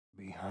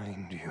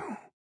behind you.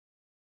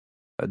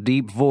 A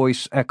deep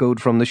voice echoed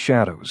from the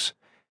shadows.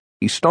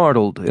 He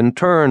startled and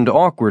turned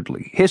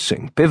awkwardly,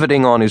 hissing,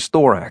 pivoting on his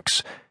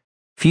thorax.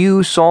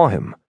 Few saw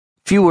him.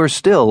 Fewer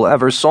still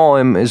ever saw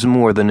him as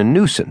more than a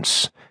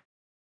nuisance.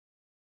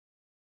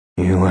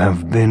 You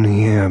have been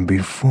here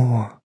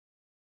before.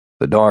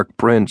 The Dark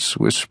Prince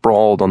was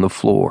sprawled on the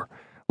floor,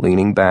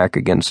 leaning back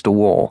against a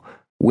wall,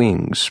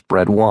 wings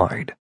spread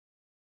wide.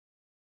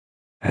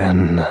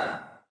 And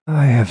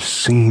I have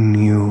seen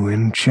you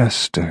in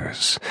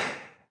Chester's,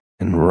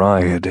 in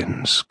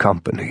Riordan's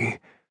company,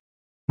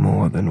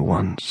 more than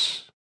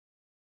once.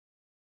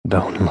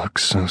 Don't look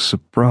so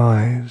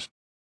surprised,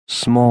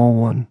 small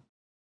one,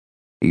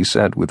 he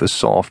said with a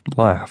soft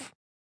laugh.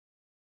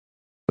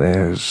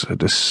 There's a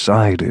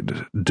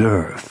decided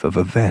dearth of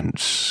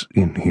events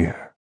in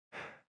here.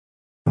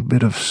 A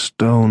bit of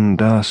stone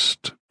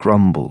dust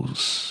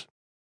crumbles.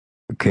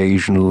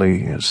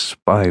 Occasionally a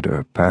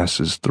spider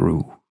passes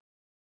through.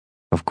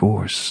 Of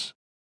course,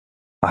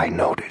 I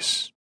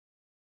notice.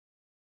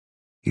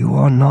 You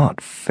are not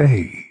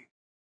fey,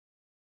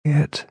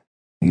 yet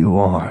you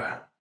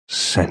are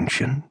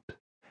sentient.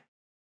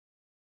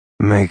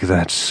 Make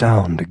that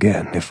sound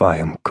again if I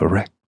am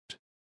correct.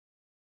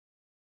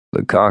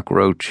 The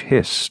cockroach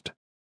hissed.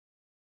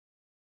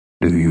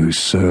 Do you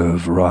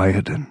serve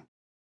Riordan?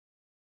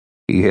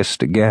 He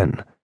hissed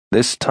again,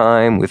 this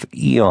time with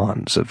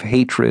eons of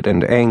hatred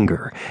and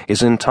anger,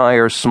 his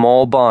entire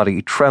small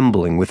body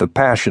trembling with the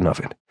passion of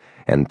it.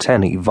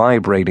 Antennae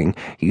vibrating,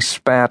 he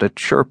spat a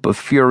chirp of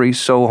fury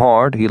so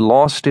hard he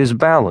lost his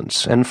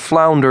balance and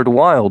floundered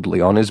wildly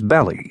on his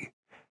belly.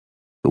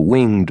 The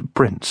winged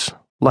prince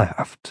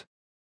laughed.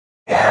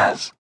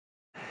 Yes,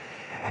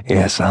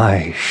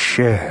 I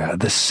share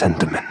the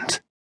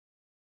sentiment.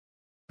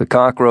 The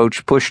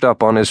cockroach pushed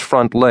up on his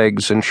front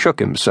legs and shook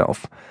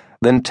himself,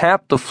 then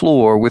tapped the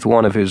floor with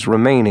one of his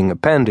remaining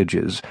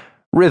appendages,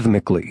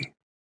 rhythmically,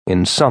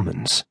 in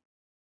summons.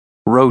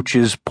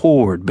 Roaches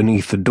poured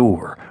beneath the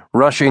door,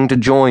 rushing to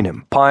join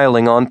him,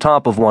 piling on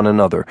top of one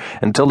another,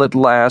 until at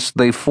last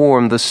they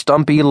formed the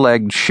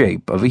stumpy-legged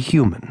shape of a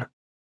human.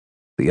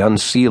 The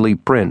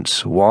unseelie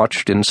prince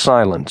watched in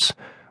silence,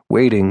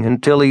 waiting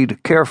until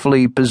he'd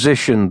carefully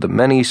positioned the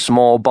many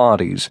small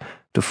bodies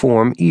to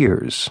form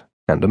ears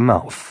and a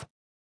mouth.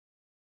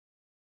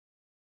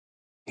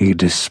 He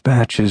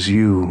dispatches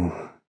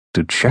you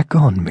to check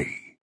on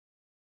me,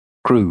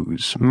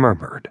 Cruz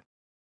murmured.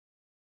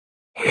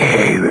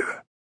 He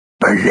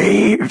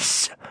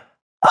believes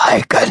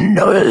I can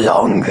no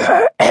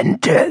longer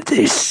enter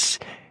this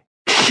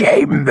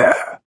chamber.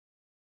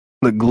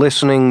 The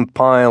glistening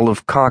pile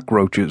of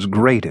cockroaches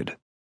grated.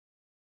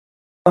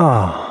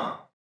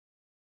 Ah.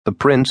 The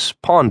prince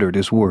pondered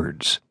his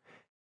words.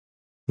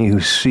 You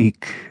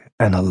seek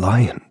an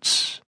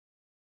alliance.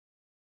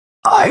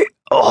 I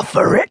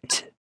offer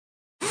it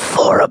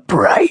for a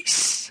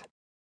price.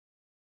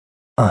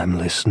 I'm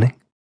listening.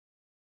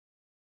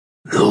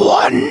 The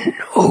one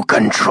who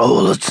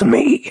controls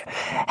me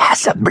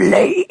has a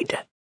blade.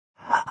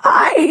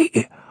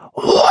 I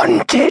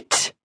want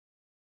it.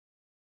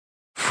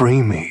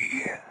 Free me,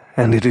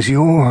 and it is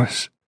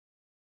yours,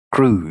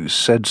 Cruz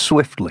said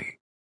swiftly.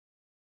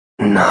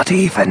 Not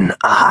even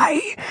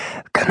I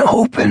can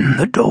open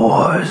the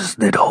doors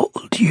that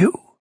hold you.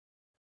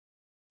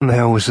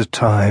 There was a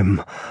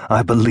time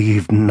I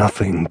believed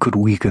nothing could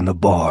weaken the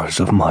bars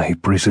of my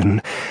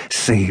prison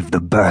save the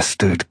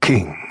bastard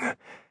king.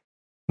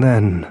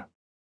 Then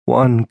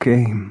one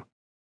came,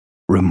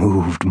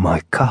 removed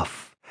my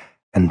cuff,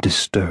 and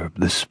disturbed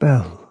the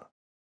spell.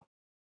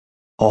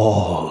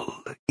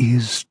 All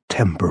is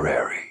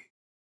temporary.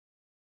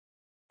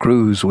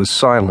 Cruz was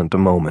silent a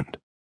moment.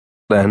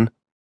 Then,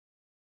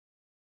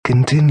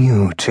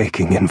 continue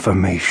taking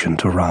information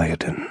to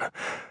Riordan,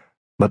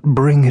 but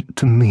bring it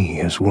to me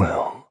as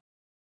well.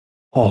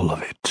 All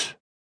of it.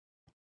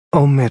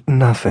 Omit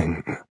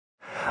nothing.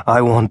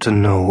 I want to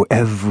know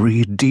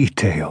every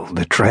detail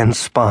that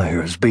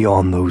transpires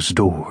beyond those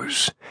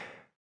doors.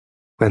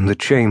 When the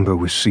chamber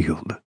was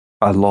sealed,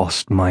 I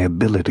lost my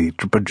ability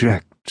to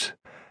project.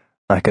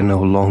 I can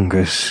no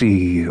longer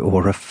see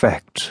or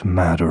affect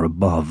matter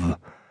above.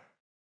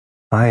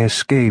 I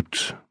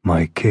escaped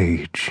my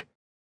cage,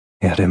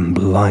 yet am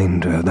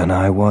blinder than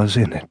I was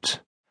in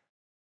it.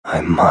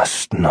 I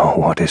must know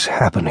what is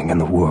happening in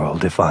the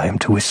world if I am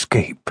to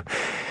escape.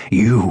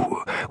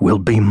 You will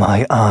be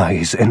my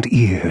eyes and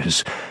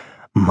ears,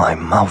 my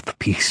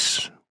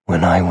mouthpiece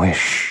when I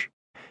wish.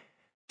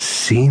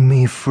 See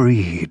me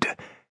freed,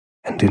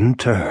 and in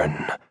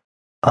turn,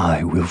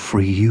 I will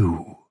free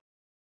you.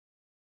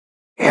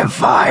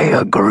 If I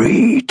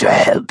agree to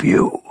help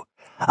you,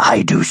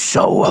 I do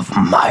so of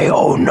my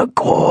own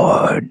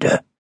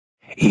accord.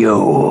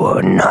 You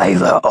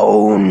neither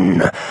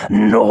own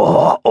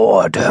nor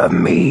order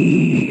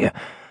me,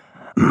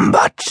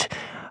 but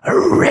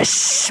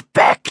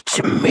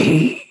respect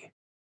me.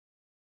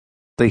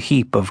 The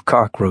heap of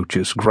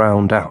cockroaches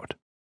ground out.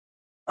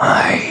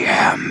 I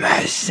am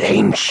as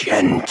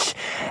ancient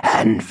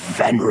and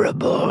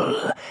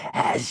venerable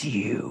as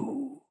you.